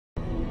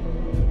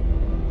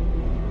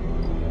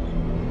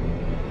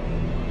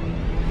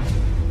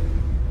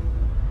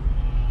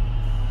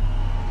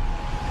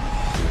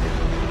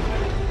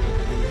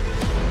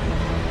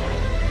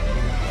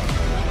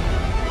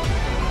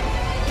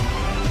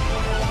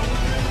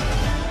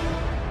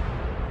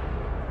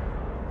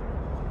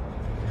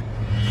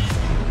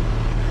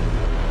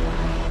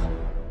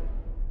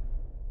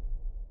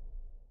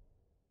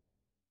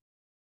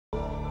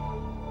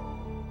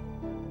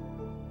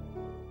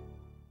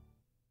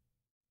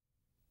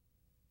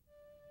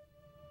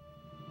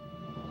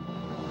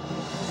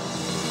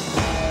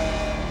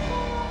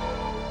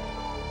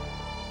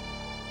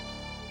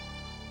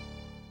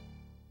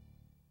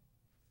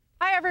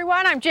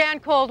everyone, I'm Jan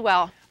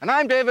Coldwell. And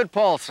I'm David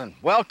Paulson.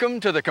 Welcome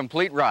to The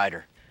Complete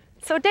Rider.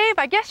 So Dave,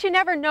 I guess you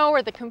never know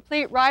where the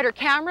Complete Rider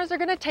cameras are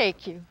going to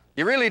take you.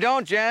 You really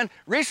don't, Jan.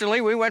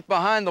 Recently, we went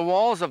behind the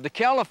walls of the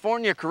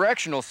California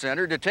Correctional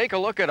Center to take a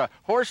look at a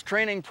horse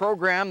training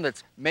program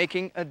that's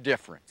making a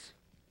difference.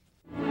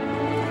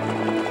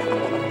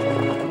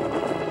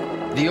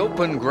 The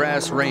open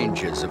grass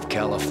ranges of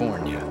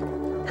California.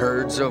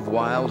 Herds of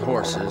wild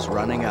horses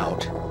running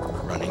out,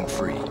 running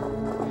free.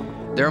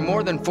 There are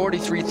more than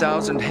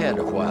 43,000 head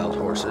of wild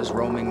horses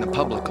roaming the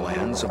public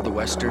lands of the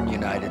western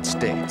United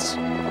States.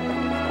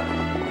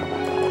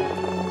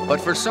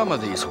 But for some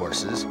of these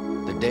horses,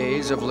 the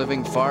days of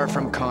living far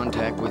from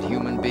contact with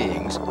human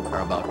beings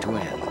are about to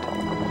end.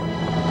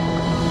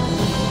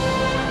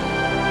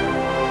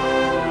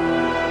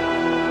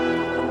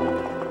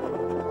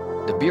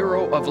 The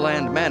Bureau of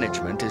Land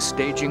Management is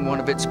staging one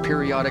of its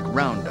periodic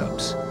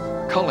roundups,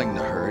 culling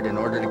the herd in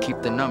order to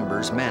keep the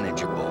numbers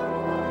manageable.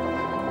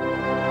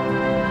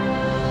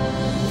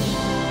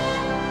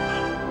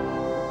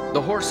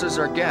 The horses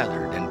are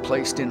gathered and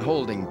placed in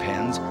holding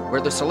pens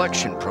where the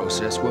selection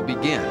process will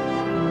begin.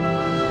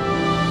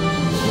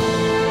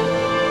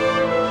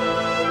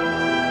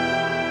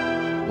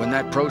 When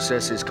that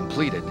process is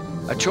completed,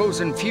 a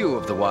chosen few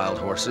of the wild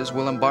horses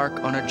will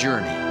embark on a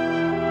journey.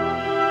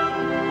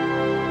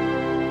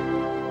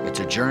 It's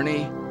a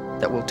journey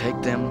that will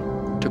take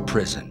them to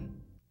prison.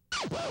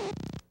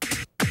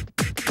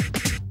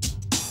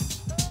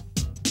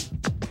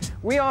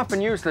 We often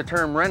use the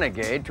term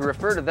renegade to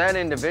refer to that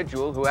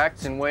individual who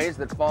acts in ways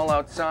that fall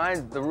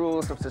outside the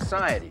rules of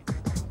society.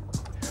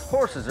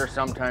 Horses are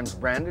sometimes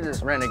branded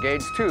as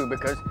renegades too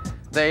because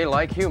they,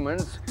 like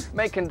humans,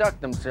 may conduct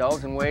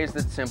themselves in ways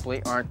that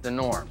simply aren't the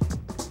norm.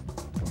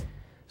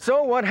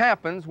 So what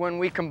happens when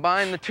we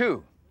combine the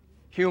two,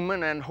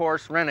 human and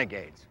horse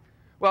renegades?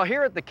 Well,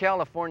 here at the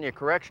California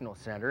Correctional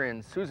Center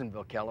in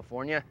Susanville,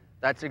 California,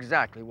 that's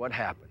exactly what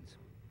happens.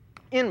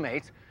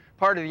 Inmates,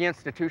 part of the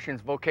institution's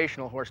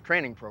vocational horse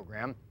training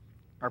program,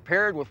 are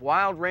paired with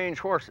wild range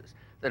horses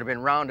that have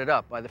been rounded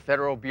up by the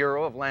Federal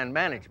Bureau of Land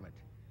Management.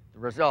 The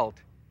result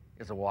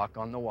is a walk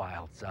on the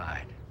wild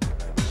side.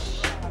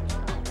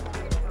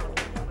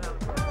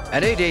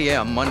 At 8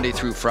 a.m. Monday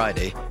through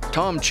Friday,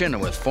 Tom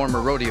Chenoweth,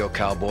 former rodeo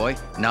cowboy,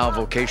 now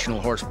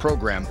vocational horse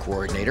program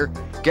coordinator,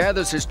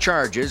 gathers his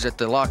charges at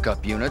the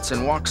lockup units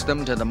and walks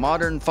them to the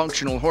modern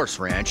functional horse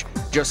ranch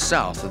just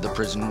south of the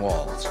prison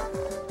walls.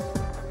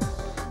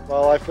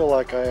 Well, I feel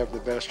like I have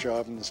the best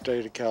job in the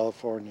state of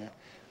California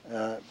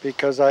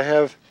because I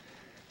have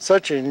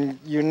such a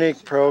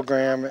unique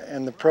program,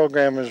 and the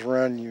program is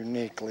run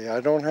uniquely. I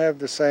don't have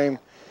the same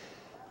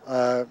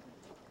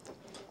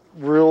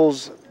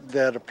rules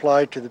that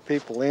apply to the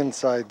people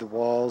inside the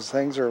walls.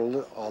 Things are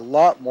a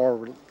lot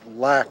more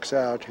lax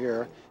out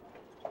here.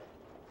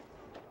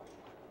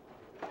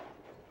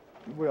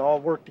 We all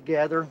work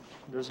together.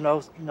 There's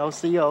no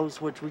COs,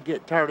 which we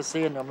get tired of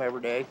seeing them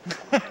every day.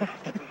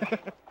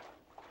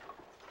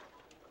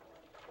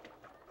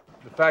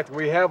 The fact that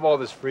we have all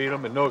this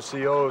freedom and no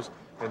COs,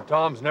 and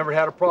Tom's never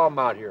had a problem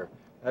out here,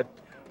 that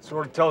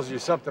sort of tells you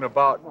something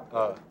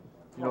about,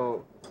 you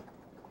know,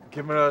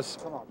 giving us,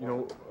 you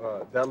know,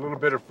 that little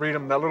bit of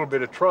freedom, that little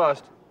bit of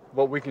trust,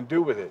 what we can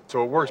do with it.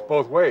 So it works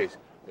both ways.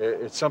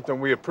 It's something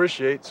we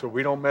appreciate, so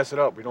we don't mess it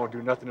up. We don't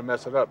do nothing to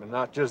mess it up, and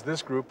not just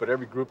this group, but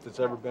every group that's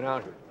ever been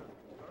out here.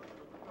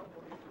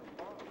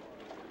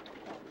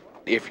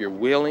 If you're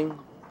willing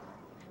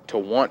to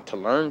want to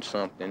learn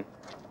something,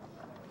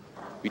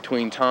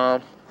 between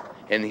Tom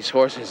and these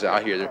horses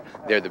out here,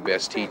 they're the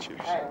best teachers.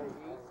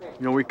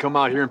 You know, we come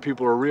out here and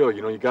people are real.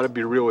 You know, you got to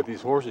be real with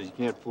these horses. You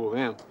can't fool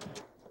them.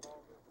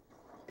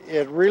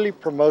 It really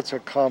promotes a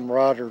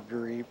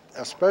camaraderie,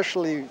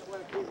 especially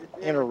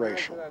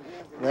interracial.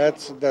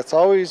 That's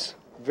always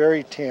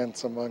very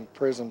tense among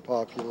prison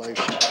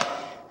population.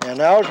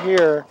 And out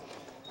here,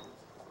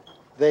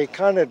 they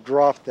kind of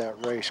drop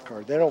that race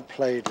card. They don't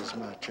play it as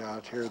much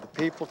out here. The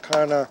people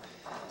kind of,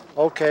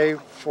 okay,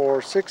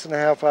 for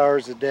 6.5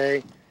 hours a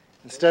day,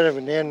 instead of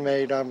an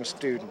inmate, I'm a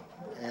student,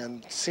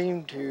 and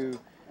seem to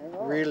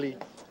really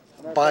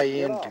buy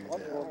into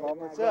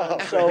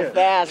that. So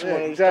fast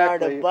when he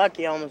started buck,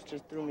 he almost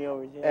just threw me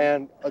over his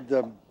head.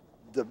 And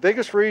the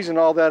biggest reason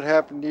all that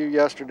happened to you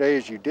yesterday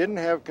is you didn't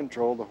have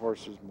control of the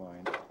horse's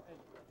mind.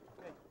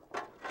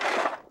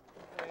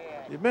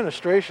 The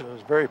administration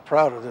is very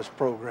proud of this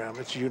program.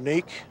 It's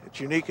unique. It's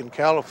unique in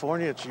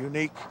California. It's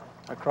unique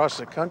across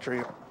the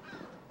country.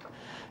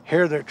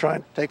 Here they're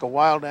trying to take a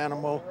wild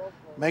animal,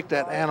 make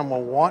that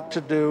animal want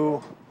to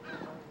do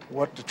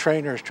what the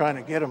trainer is trying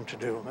to get him to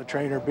do, the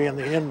trainer being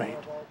the inmate.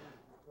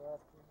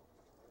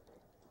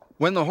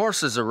 When the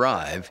horses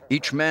arrive,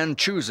 each man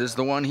chooses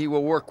the one he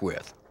will work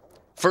with.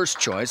 First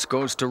choice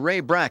goes to Ray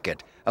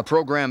Brackett, a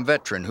program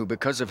veteran who,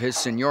 because of his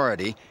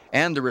seniority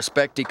and the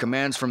respect he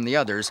commands from the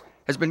others,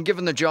 has been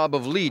given the job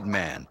of lead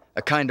man,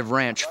 a kind of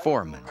ranch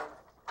foreman.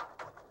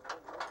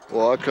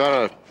 Well, I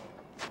kind of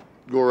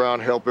go around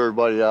and help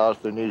everybody out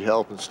if they need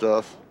help and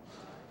stuff.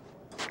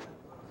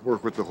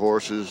 Work with the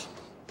horses,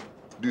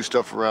 do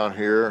stuff around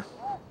here.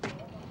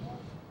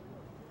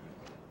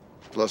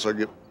 Plus I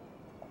get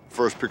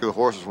first pick of the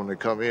horses when they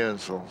come in,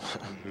 so.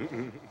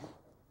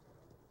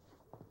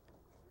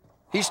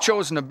 He's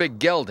chosen a big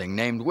gelding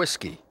named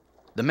Whiskey.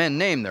 The men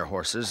name their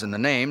horses, and the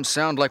names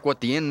sound like what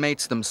the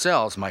inmates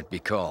themselves might be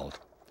called.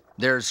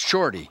 There's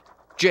Shorty,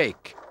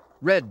 Jake,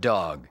 Red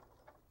Dog,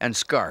 and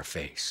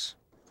Scarface.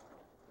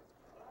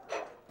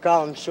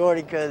 Call him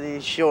Shorty because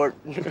he's short.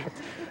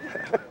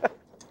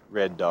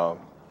 Red Dog,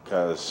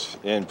 because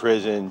in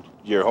prison,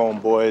 your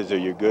homeboys or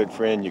your good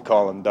friend, you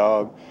call him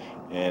Dog,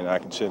 and I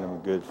consider him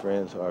a good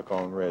friend, so I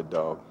call him Red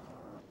Dog.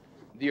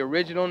 The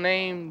original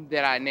name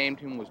that I named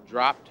him was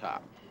Drop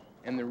Top.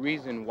 And the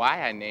reason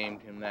why I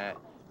named him that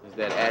is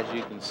that, as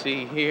you can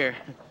see here,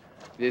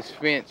 this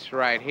fence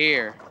right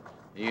here,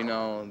 you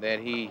know, that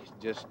he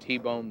just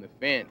T-boned the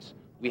fence.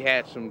 We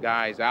had some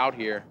guys out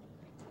here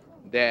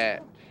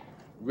that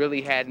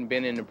really hadn't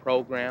been in the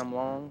program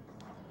long,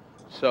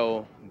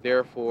 so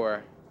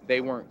therefore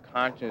they weren't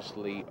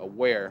consciously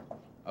aware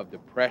of the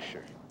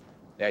pressure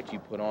that you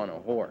put on a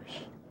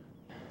horse.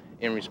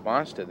 In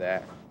response to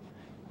that,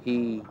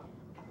 he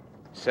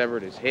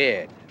severed his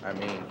head. I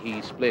mean,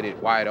 he split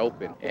it wide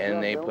open,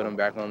 and they put him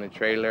back on the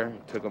trailer,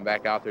 took him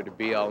back out there to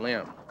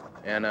BLM.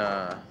 And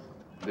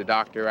the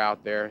doctor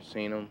out there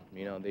seen him,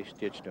 you know, they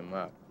stitched him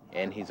up.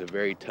 And he's a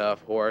very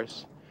tough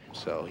horse,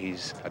 so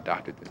he's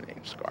adopted the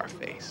name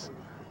Scarface.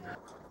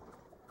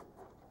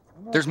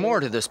 There's more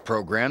to this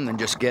program than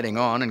just getting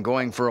on and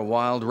going for a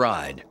wild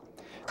ride.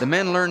 The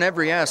men learn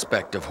every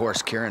aspect of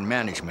horse care and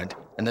management,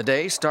 and the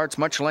day starts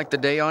much like the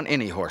day on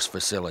any horse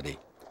facility.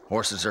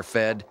 Horses are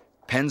fed,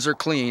 pens are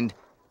cleaned,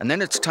 and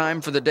then it's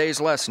time for the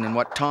day's lesson in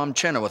what Tom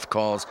Chenoweth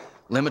calls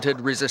limited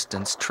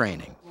resistance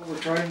training. What we're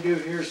trying to do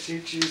here is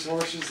teach these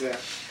horses that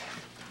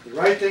the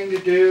right thing to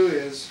do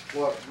is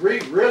what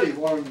we really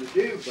want them to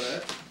do,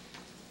 but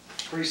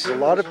there's a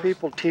lot of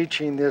people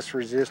teaching this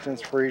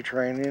resistance-free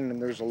training, and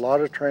there's a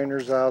lot of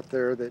trainers out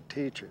there that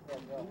teach it.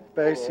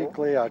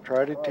 Basically, I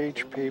try to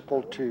teach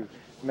people to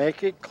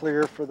make it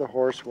clear for the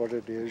horse what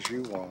it is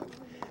you want,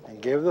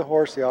 and give the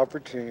horse the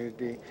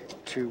opportunity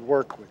to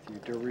work with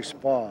you, to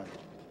respond.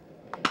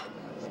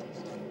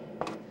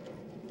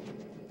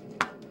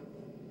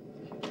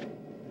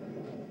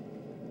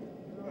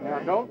 Now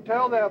don't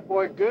tell that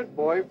boy good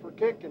boy for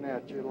kicking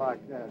at you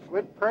like that.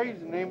 Quit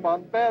praising him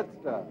on bad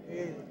stuff.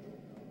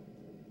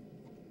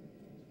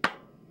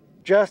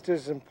 Just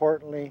as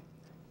importantly,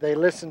 they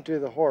listen to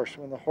the horse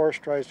when the horse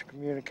tries to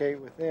communicate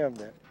with them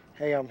that,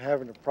 hey, I'm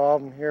having a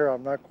problem here,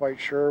 I'm not quite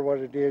sure what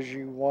it is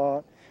you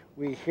want.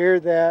 We hear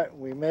that,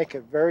 we make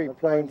it very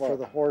plain for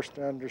the horse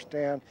to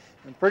understand,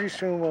 and pretty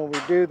soon when we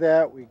do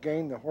that, we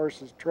gain the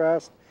horse's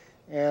trust,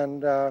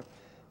 and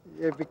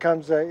it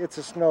becomes it's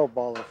a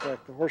snowball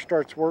effect. The horse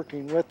starts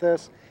working with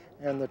us,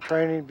 and the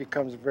training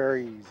becomes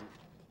very easy.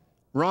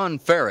 Ron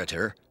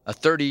Ferreter, a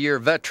 30-year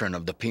veteran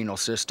of the penal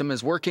system,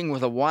 is working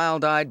with a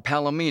wild-eyed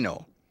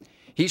Palomino.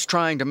 He's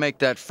trying to make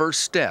that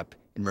first step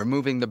in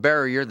removing the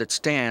barrier that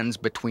stands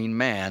between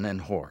man and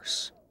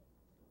horse.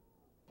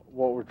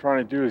 What we're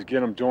trying to do is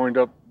get them joined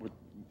up with,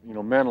 you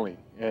know, mentally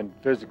and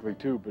physically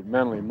too, but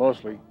mentally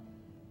mostly.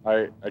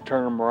 I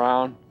turn him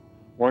around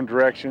one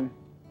direction,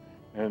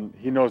 and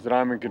he knows that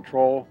I'm in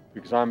control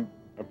because I'm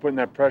putting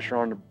that pressure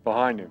on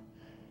behind him.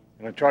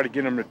 And I try to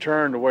get him to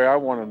turn the way I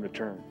want him to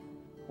turn.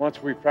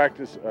 Once we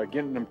practice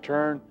getting them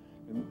turned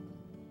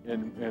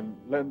and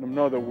letting them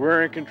know that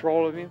we're in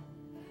control of him,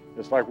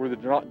 it's like we're the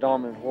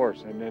dominant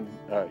horse. And then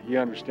he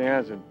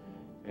understands,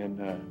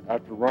 and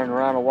after running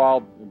around a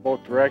while in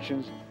both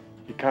directions,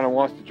 he kind of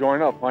wants to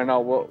join up, find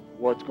out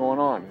what's going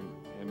on,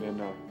 and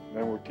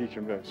then we'll teach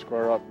him to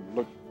square up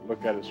and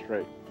look at it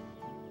straight.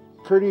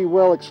 Pretty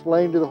well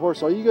explained to the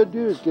horse, all you gotta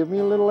do is give me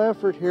a little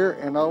effort here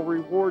and I'll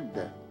reward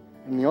that.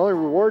 And the only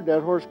reward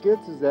that horse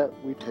gets is that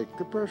we take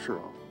the pressure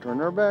off,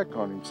 turn our back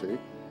on him, see?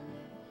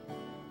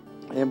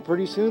 And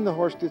pretty soon the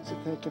horse gets to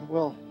thinking,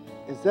 well,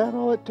 is that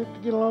all it took to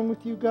get along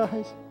with you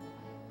guys?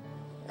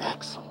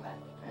 Excellent,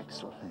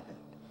 excellent.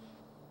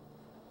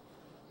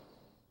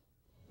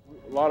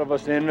 A lot of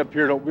us end up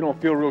here, we don't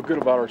feel real good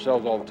about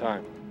ourselves all the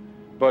time.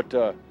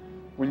 But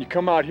when you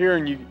come out here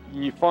and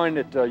you find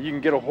that you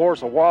can get a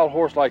wild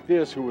horse like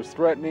this who was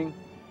threatening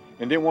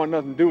and didn't want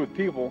nothing to do with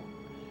people,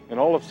 and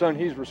all of a sudden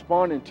he's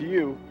responding to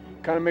you,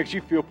 kind of makes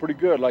you feel pretty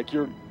good, like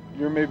you're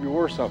maybe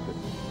worth something.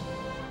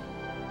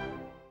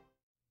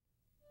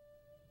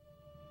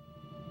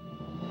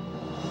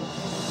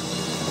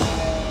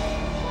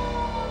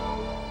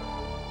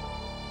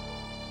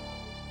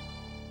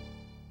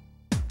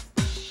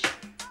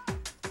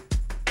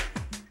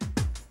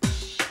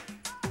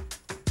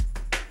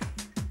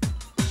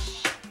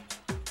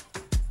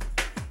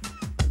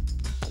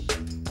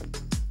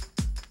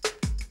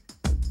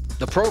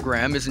 The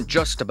program isn't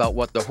just about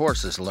what the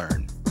horses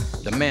learn.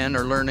 The men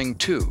are learning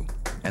too,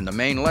 and the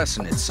main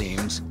lesson, it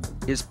seems,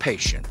 is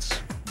patience.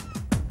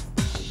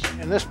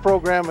 In this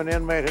program, an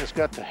inmate has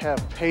got to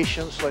have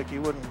patience like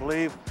you wouldn't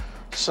believe,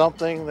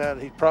 something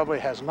that he probably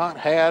has not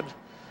had,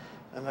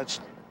 and that's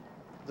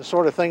the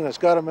sort of thing that's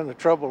got him into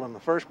trouble in the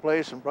first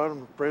place and brought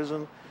him to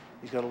prison.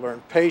 He's got to learn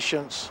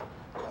patience.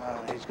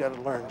 He's got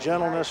to learn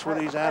gentleness with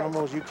these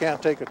animals. You can't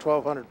take a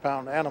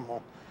 1,200-pound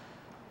animal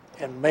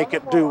and make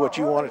it do what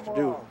you want it to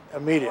do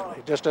immediately.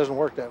 It just doesn't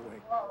work that way.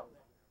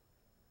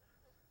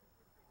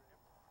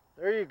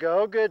 There you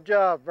go. Good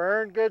job,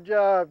 Vern. Good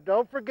job.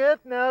 Don't forget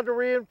now to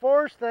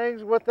reinforce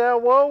things with that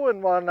whoa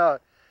and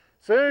whatnot.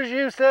 As soon as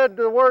you said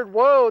the word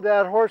whoa,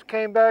 that horse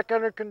came back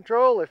under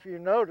control, if you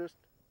noticed.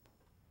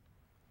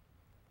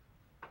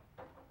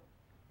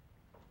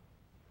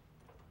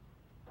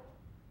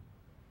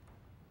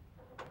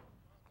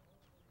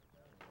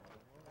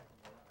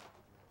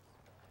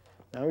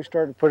 Now he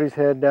started to put his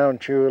head down,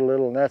 chew a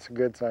little, and that's a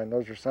good sign.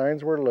 Those are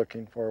signs we're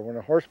looking for. When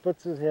a horse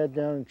puts his head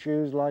down and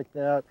chews like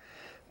that,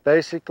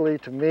 basically,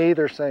 to me,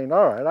 they're saying,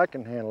 all right, I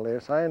can handle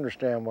this. I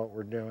understand what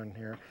we're doing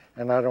here,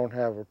 and I don't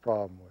have a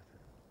problem with it.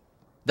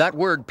 That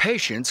word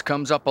patience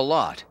comes up a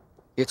lot.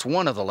 It's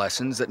one of the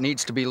lessons that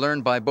needs to be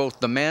learned by both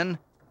the men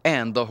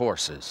and the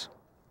horses.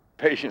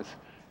 Patience,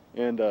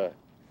 and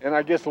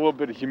I guess a little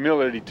bit of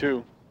humility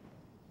too.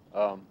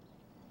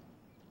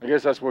 I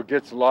guess that's what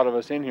gets a lot of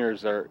us in here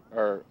is our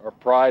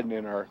pride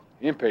and our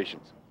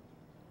impatience.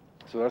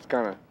 So that's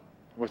kind of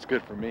what's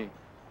good for me.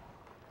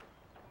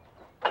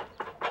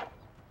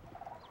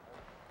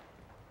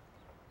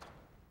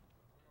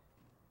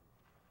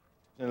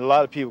 And a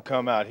lot of people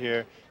come out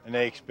here and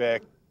they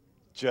expect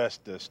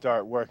just to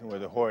start working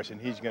with a horse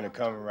and he's going to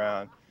come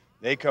around.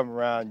 They come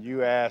around,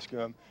 you ask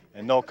them,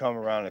 and they'll come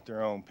around at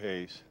their own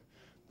pace.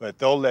 But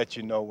they'll let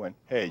you know when,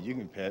 hey, you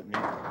can pet me.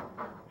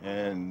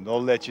 And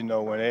they'll let you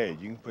know when, hey,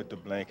 you can put the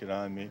blanket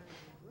on me.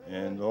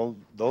 And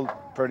they'll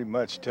pretty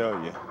much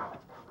tell you,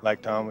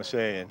 like Tom was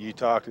saying, you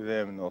talk to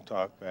them and they'll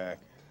talk back.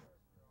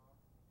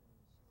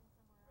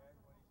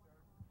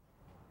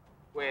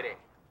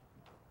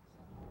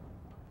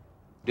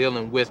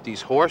 Dealing with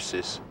these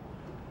horses,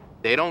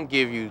 they don't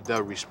give you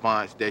the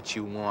response that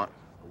you want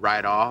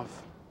right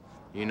off,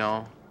 you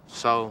know,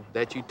 so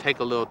that you take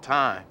a little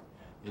time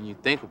and you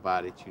think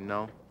about it, you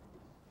know.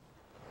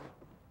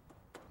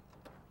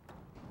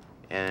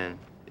 And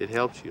it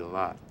helps you a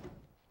lot.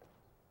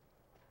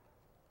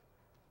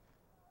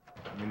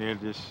 I mean,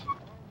 they're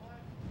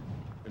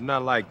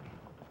not like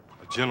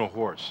a gentle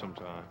horse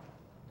sometimes.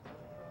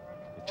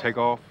 They take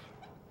off,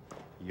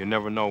 you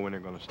never know when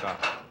they're gonna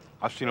stop.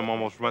 I've seen them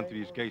almost run through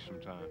these gates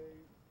sometimes.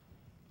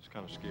 It's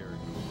kind of scary.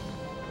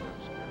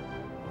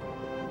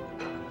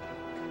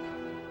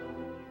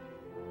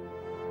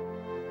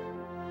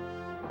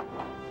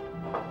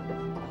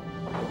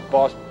 The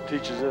boss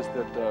teaches us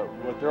that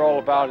what they're all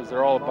about is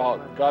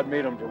God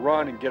made them to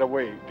run and get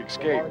away, to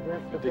escape.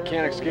 If they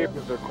can't escape,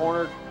 if they're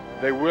cornered,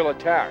 they will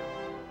attack.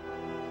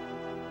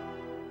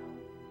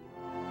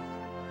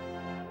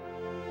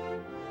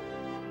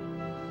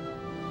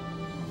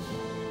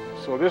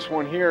 So this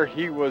one here,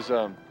 he was,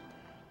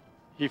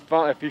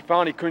 if he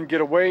found he couldn't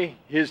get away,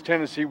 his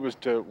tendency was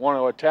to want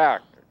to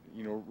attack,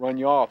 you know, run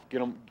you off,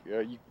 get him.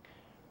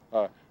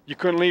 You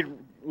couldn't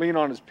lean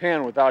on his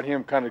pen without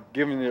him kind of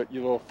giving you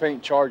little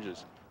faint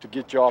charges to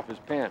get you off his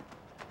pen.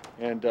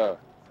 And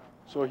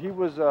so he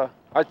was,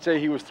 I'd say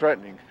he was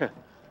threatening.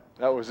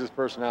 That was his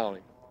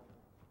personality.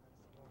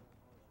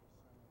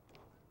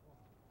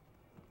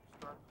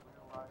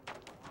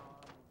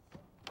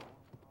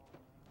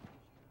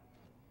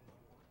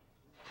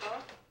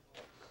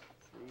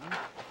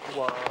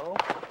 Whoa,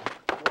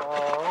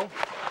 whoa.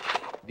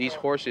 These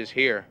horses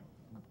here,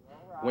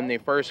 when they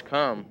first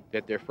come,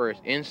 that their first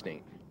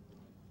instinct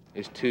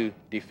is to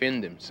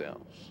defend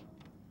themselves.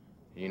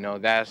 You know,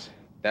 that's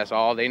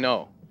all they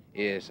know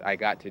is I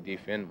got to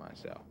defend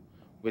myself,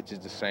 which is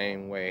the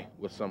same way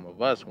with some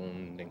of us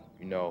when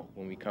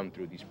we come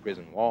through these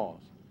prison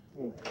walls.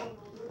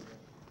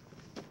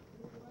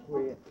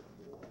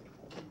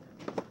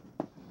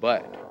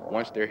 But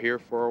once they're here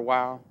for a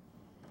while,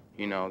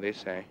 you know, they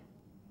say,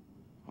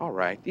 all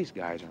right, these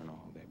guys aren't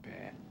all that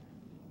bad.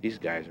 These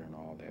guys aren't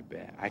all that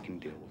bad. I can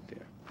deal with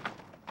them.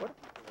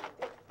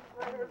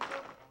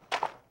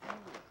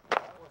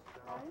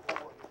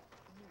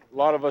 A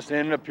lot of us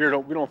end up here,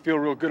 we don't feel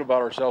real good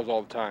about ourselves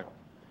all the time.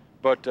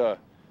 But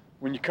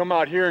when you come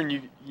out here and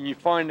you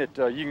find that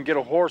you can get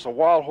a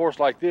wild horse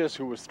like this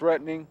who was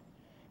threatening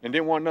and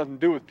didn't want nothing to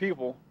do with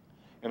people,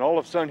 and all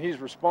of a sudden he's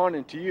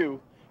responding to you,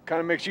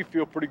 kind of makes you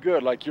feel pretty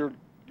good, like you're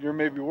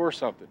maybe worth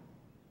something.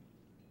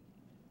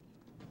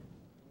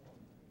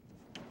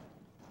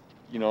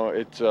 You know,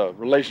 it's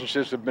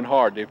relationships have been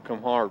hard. They've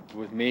come hard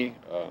with me,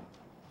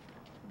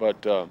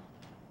 but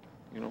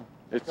you know,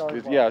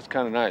 it's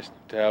kind of nice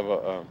to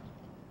have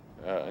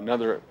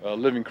another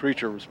living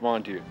creature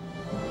respond to you.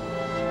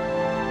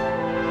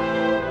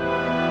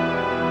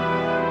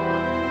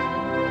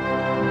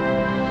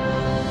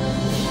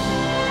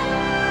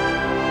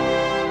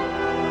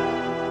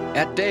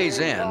 At day's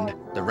end,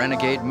 the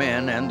renegade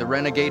men and the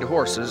renegade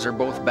horses are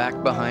both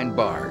back behind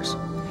bars.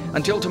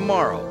 Until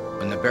tomorrow,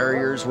 when the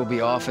barriers will be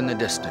off in the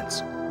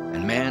distance,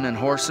 and men and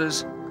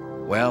horses,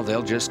 well,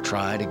 they'll just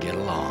try to get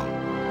along.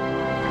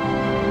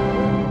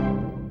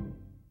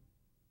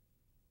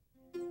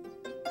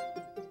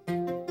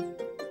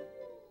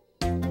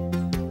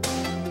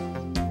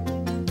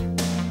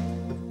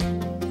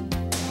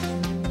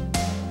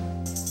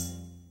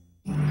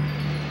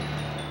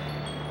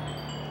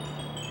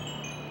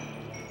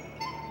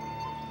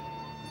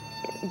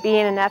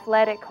 being an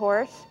athletic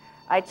horse,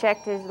 I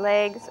checked his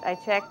legs, I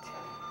checked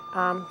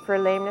for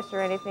lameness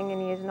or anything,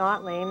 and he is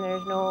not lame.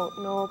 There's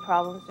no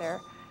problems there.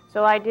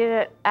 So I did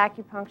an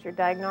acupuncture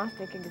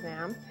diagnostic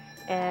exam,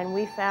 and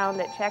we found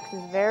that Chex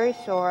is very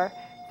sore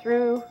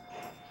through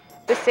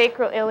the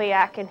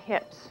sacroiliac and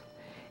hips.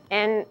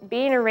 And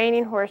being a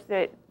reining horse,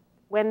 that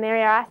when they're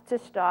asked to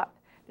stop,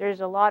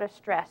 there's a lot of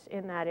stress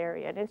in that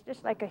area. And it's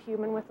just like a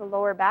human with a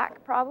lower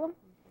back problem.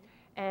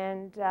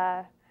 And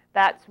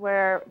that's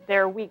where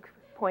their weak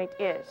point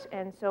is.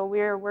 And so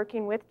we're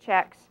working with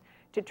Chex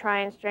to try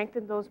and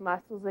strengthen those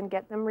muscles and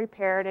get them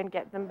repaired and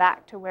get them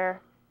back to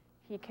where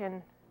he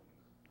can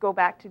go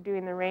back to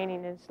doing the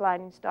reining and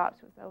sliding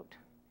stops without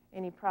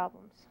any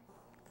problems.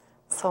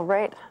 So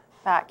right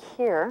back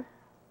here,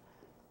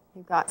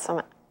 you've got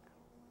some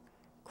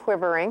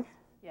quivering.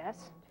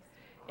 Yes.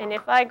 And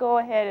if I go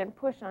ahead and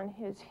push on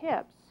his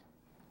hips.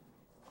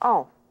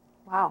 Oh,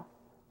 wow.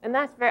 And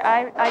that's very,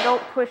 I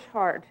don't push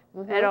hard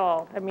at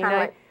all. I mean,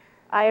 I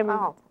am,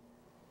 oh,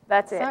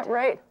 that's it. Is that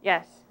right?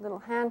 Yes. Little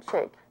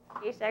handshake.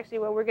 Actually,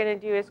 what we're going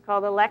to do is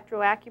called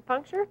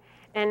electroacupuncture,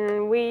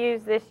 and we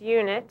use this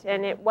unit,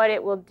 and what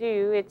it will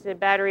do, it's a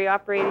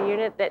battery-operated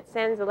unit that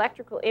sends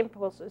electrical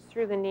impulses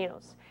through the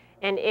needles,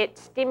 and it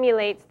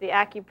stimulates the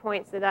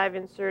acupoints that I've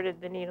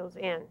inserted the needles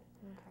in.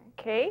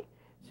 Okay,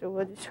 so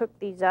we'll just hook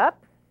these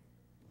up,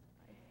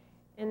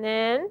 and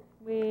then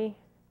we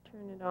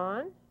turn it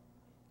on.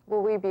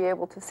 Will we be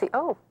able to see?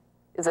 Oh,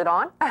 is it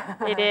on?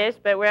 It is,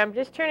 but I'm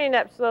just turning it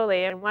up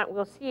slowly, and what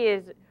we'll see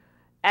is,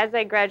 as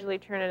I gradually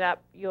turn it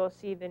up, you'll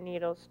see the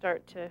needles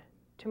start to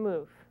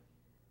move.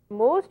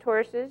 Most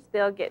horses,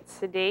 they'll get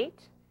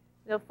sedate.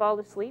 They'll fall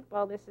asleep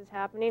while this is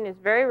happening. It's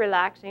very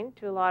relaxing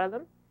to a lot of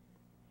them.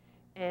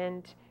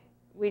 And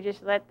we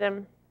just let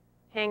them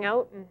hang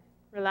out and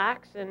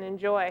relax and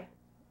enjoy.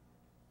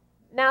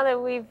 Now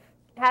that we've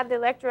had the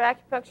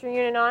electroacupuncture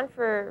unit on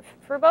for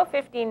about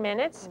 15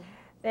 minutes,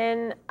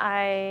 then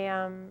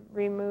I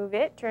remove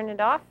it, turn it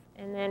off,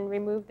 and then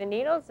remove the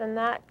needles, and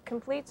that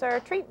completes our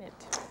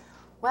treatment.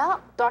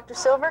 Well, Dr.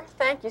 Silver,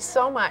 thank you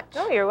so much.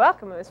 Oh, you're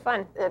welcome. It was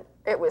fun.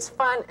 It was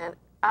fun and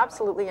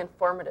absolutely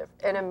informative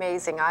and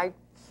amazing. I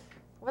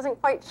wasn't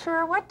quite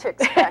sure what to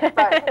expect,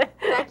 but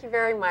thank you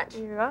very much.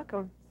 You're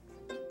welcome.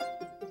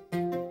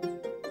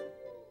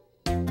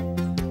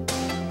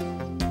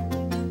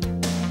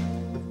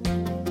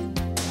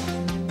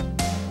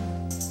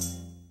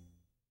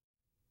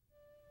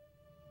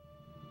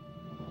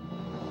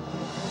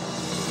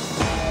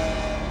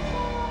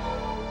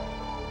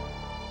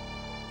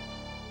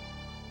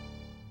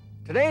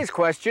 Today's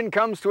question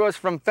comes to us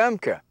from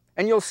Femke,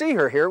 and you'll see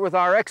her here with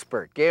our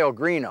expert, Gail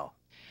Greeno.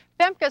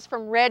 Femke's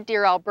from Red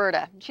Deer,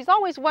 Alberta. She's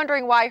always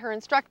wondering why her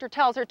instructor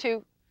tells her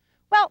to,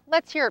 well,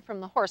 let's hear it from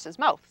the horse's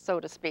mouth,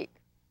 so to speak.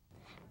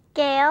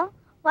 Gail,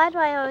 why do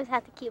I always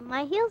have to keep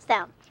my heels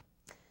down?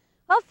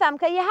 Well,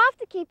 Femke, you have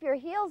to keep your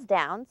heels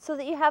down so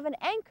that you have an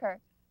anchor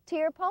to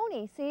your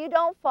pony so you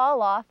don't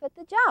fall off at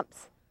the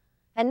jumps.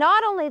 And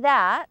not only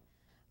that,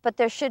 but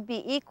there should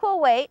be equal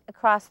weight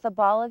across the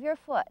ball of your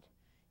foot.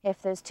 If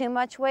there's too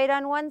much weight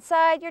on one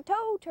side, your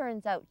toe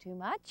turns out too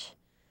much.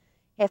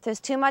 If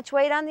there's too much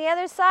weight on the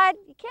other side,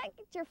 you can't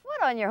get your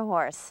foot on your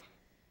horse.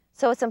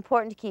 So it's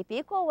important to keep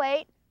equal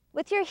weight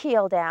with your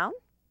heel down.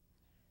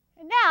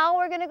 And now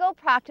we're going to go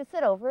practice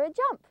it over a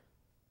jump.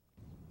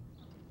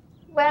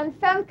 When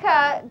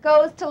Femke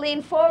goes to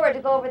lean forward to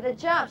go over the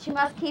jump, she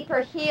must keep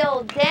her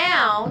heel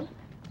down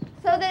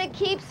so that it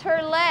keeps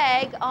her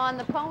leg on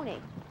the pony.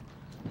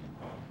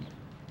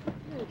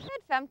 Good,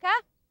 Femke.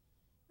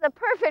 The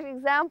perfect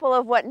example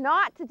of what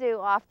not to do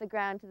off the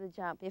ground to the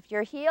jump. If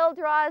your heel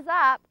draws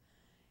up,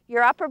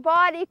 your upper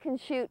body can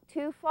shoot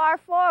too far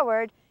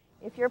forward.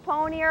 If your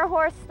pony or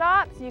horse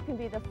stops, you can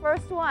be the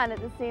first one at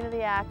the scene of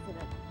the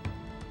accident.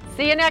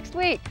 See you next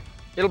week.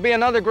 It'll be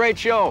another great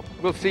show.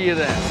 We'll see you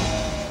then.